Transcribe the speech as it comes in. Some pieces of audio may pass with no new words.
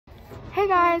Hey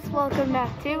guys, welcome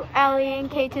back to Ellie and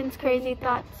Kaiten's Crazy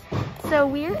Thoughts. So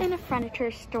we're in a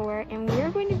furniture store and we're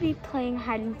going to be playing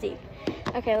hide and seek.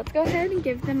 Okay, let's go ahead and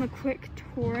give them a quick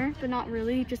tour, but not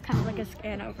really, just kind of like a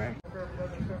scan over.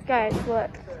 Guys,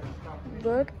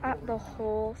 look at the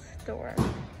whole store.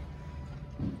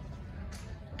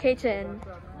 Kaiten,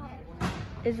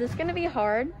 is this gonna be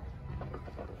hard?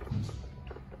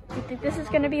 Do you think this is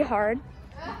gonna be hard?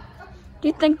 Do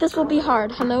you think this will be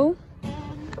hard? Hello?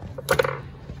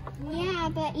 Yeah,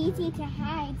 but easy to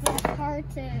hide, but hard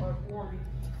to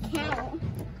count.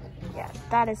 Yeah,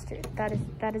 that is true.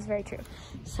 That is very true.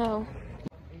 So,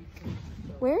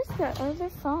 where's the other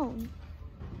phone?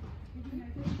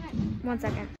 1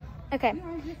 second. Okay,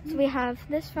 so we have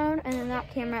this phone and then that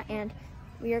camera, and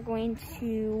we are going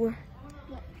to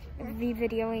be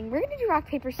videoing. We're gonna do rock,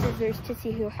 paper, scissors to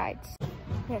see who hides.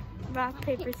 Here, rock,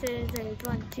 paper, scissors,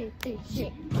 1, 2, 3,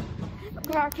 shoot.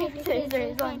 Rock, paper,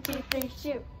 scissors, 1, 2, 3,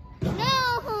 shoot.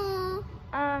 No!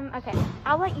 Okay,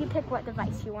 I'll let you pick what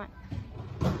device you want.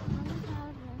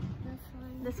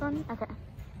 This one? Okay.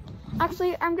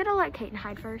 Actually, I'm gonna let Kaiten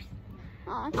hide first.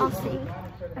 I'll see.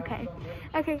 Okay.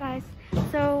 Okay, guys.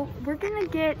 So we're gonna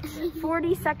get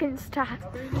 40 seconds to hide.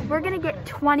 We're gonna get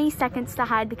 20 seconds to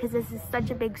hide because this is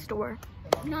such a big store.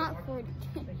 Not 40.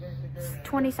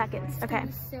 20 seconds. Okay.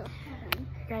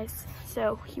 Guys,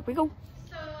 so here we go.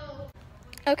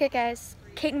 Okay, guys.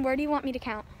 Kaiten, where do you want me to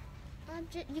count?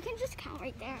 You can just count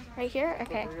right there. Right here?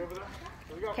 Okay.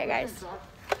 Okay, guys.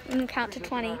 I'm gonna count to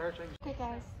 20. Okay,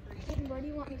 guys. Kaiten, where do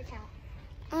you want me to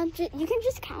count? You can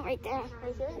just count right there.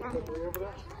 Right here?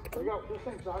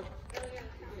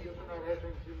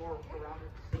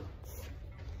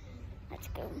 Let's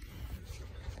go.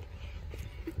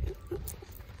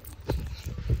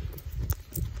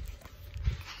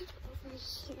 Over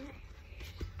here.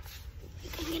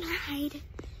 I'm gonna hide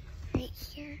right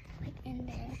here, like in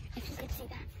there, if you can see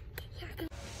that. Here we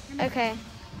go. Okay.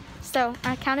 So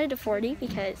I counted to 40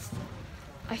 because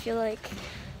I feel like,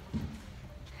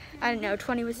 I don't know,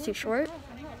 20 was too short.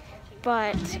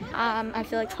 But I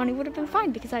feel like 20 would have been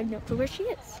fine because I have no clue where she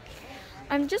is.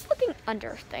 I'm just looking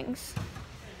under things.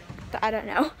 But I don't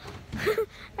know.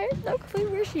 I have no clue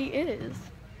where she is.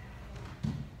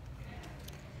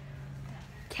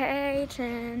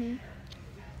 Kaiten.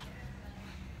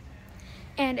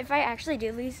 And if I actually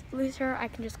do lose her, I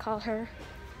can just call her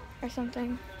or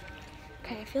something.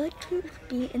 Okay, I feel like she would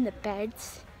be in the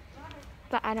beds,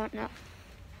 but I don't know.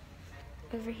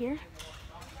 Over here?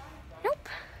 Nope.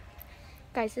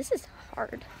 Guys, this is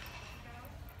hard.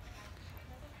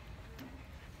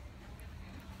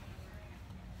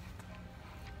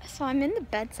 So I'm in the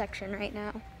bed section right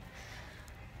now.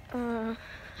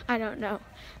 I don't know.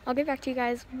 I'll get back to you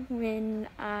guys when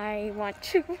I want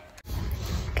to.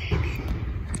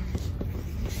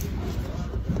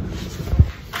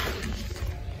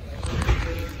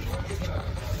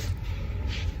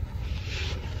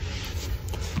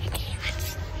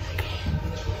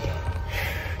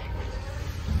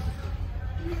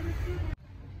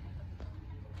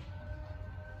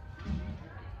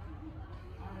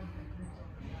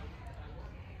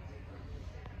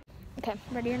 Okay,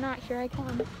 ready or not, here I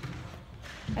come.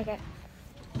 Okay.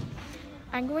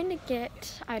 I'm going to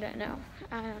get, I don't know.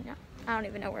 I don't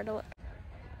even know where to look.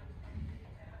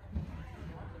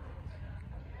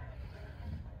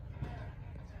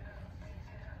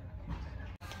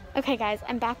 Okay guys,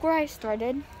 I'm back where I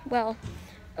started. Well,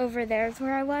 over there is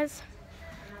where I was.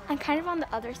 I'm kind of on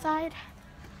the other side.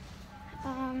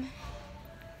 But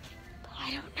I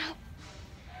don't know.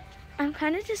 I'm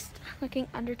kind of just looking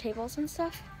under tables and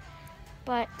stuff.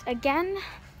 But again,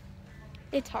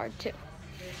 it's hard too.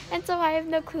 And so I have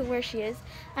no clue where she is.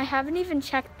 I haven't even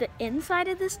checked the inside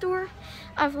of this door.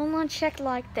 I've only checked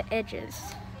like the edges.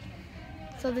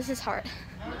 So this is hard.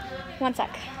 1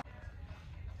 sec.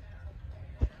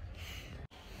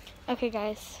 Okay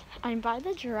guys, I'm by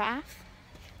the giraffe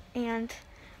and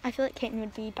I feel like Kaiten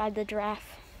would be by the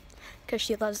giraffe because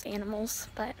she loves animals,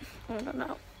 but I don't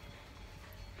know.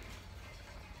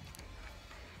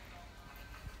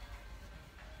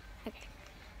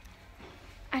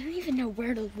 I don't even know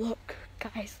where to look,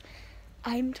 guys.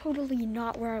 I'm totally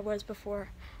not where I was before.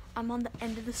 I'm on the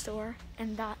end of the store,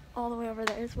 and that all the way over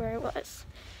there is where it was.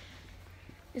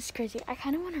 It's crazy. I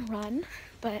kind of want to run,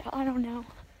 but I don't know.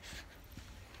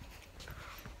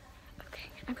 Okay,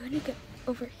 I'm going to go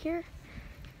over here.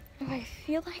 Oh, I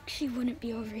feel like she wouldn't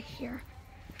be over here.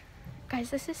 Guys,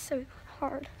 this is so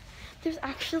hard. There's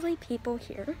actually people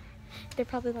here. They're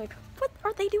probably like, what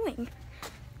are they doing?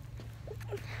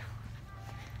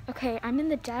 Okay, I'm in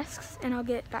the desks and I'll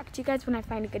get back to you guys when I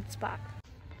find a good spot.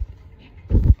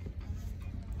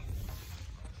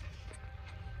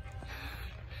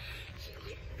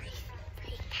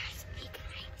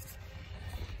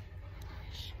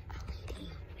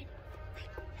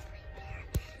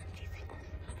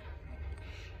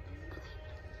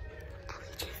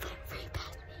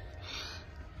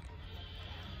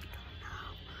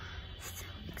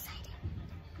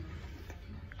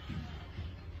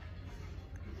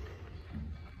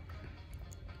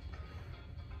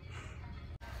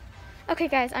 Okay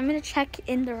guys, I'm gonna check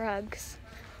in the rugs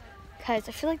because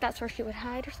I feel like that's where she would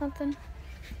hide or something.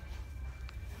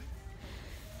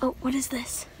 Oh, what is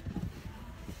this?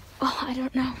 Oh, I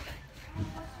don't know.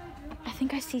 I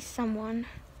think I see someone.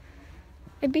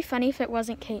 It'd be funny if it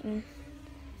wasn't Kaiten.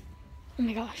 Oh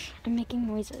my gosh, I'm making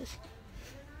noises.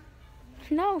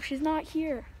 No, she's not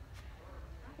here.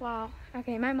 Wow.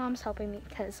 Okay, my mom's helping me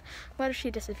because what if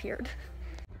she disappeared?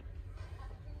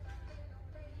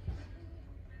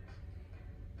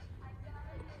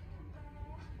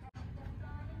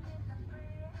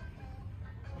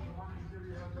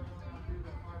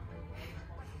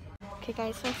 Okay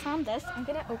guys, so I found this. I'm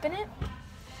gonna open it.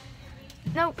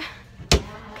 Nope.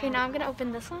 Okay, now I'm gonna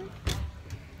open this one.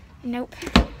 Nope.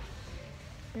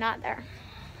 Not there.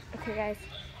 Okay guys,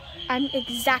 I'm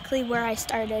exactly where I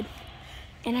started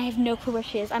and I have no clue where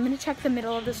she is. I'm gonna check the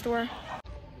middle of the store.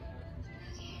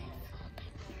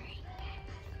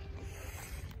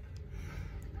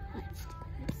 Let's do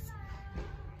this.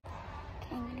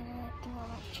 Okay, I'm gonna do a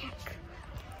little check.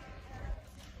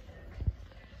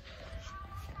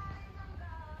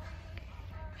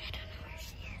 I don't know where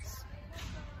she is.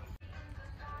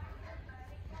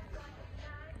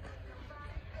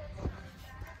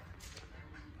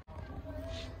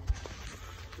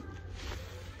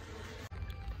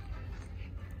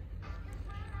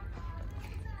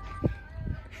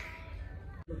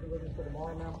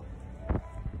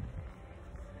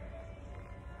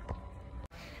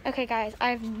 Okay guys,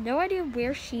 I have no idea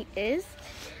where she is.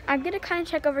 I'm gonna kind of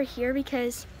check over here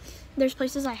because there's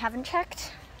places I haven't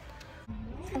checked.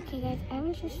 Okay guys, I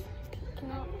was just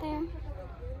peeking out there.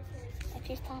 If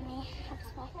you saw me, I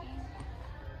was walking.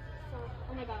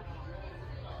 Oh my gosh.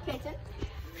 Kaiten?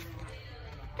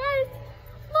 Guys,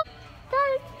 look!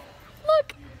 Guys,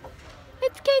 look!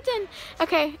 It's Kaiten!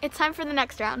 Okay, it's time for the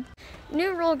next round.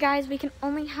 New rule, guys, we can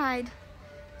only hide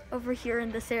over here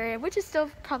in this area, which is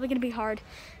still probably gonna be hard.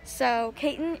 So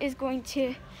Kaiten is going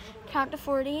to count to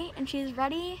 40 and she's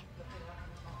ready.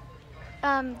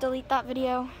 Delete that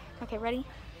video. Okay, ready?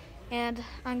 And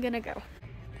I'm gonna go.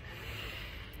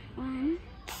 1,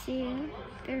 2,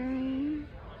 3.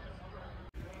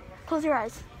 Close your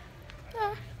eyes.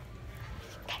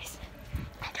 Guys,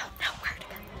 I don't know where to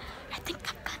go. I think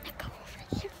I'm gonna go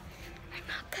over here. I'm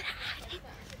not good at hiding.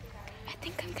 I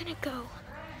think I'm gonna go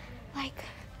like,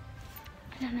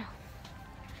 I don't know.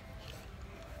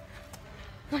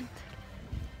 1.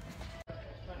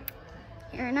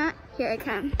 Here or not, here I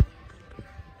come.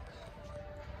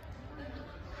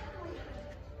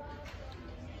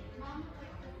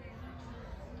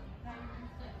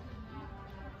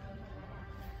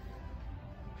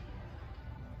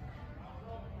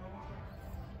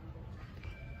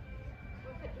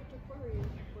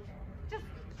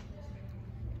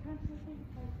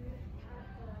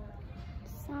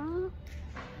 So,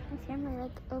 my family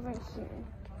like over here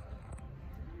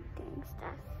doing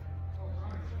stuff.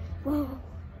 Whoa.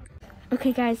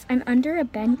 Okay guys, I'm under a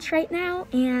bench right now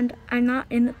and I'm not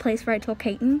in the place where I told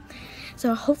Kaiten.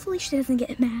 So hopefully she doesn't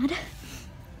get mad.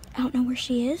 I don't know where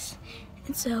she is.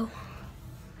 And so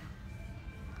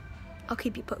I'll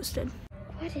keep you posted.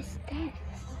 What is this?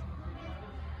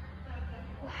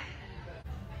 Wow.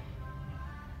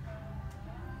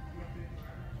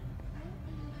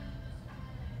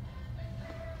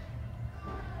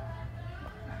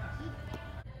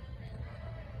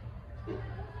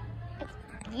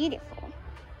 It's beautiful.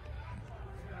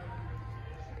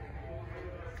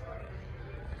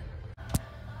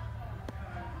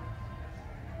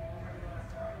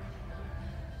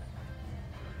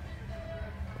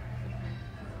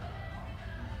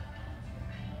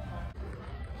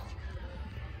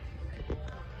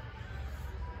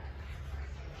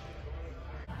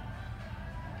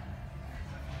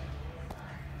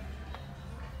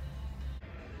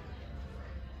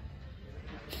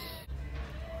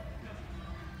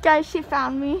 Guys, she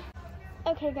found me.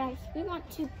 Okay guys, we want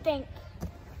to thank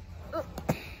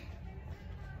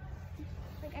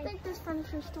this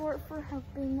furniture store for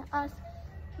helping us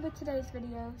with today's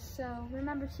video. So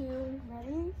remember to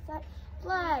ready, set,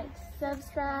 like,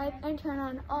 subscribe, and turn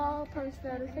on all post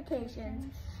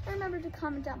notifications. And remember to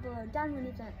comment down below when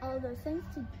you've done all those things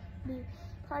to be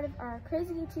part of our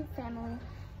crazy YouTube family.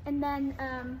 And then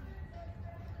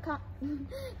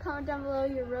comment down below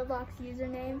your Roblox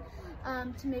username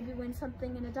to maybe win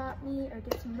something in Adopt Me or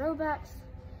get some Robux.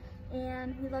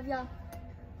 And we love y'all.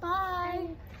 Bye!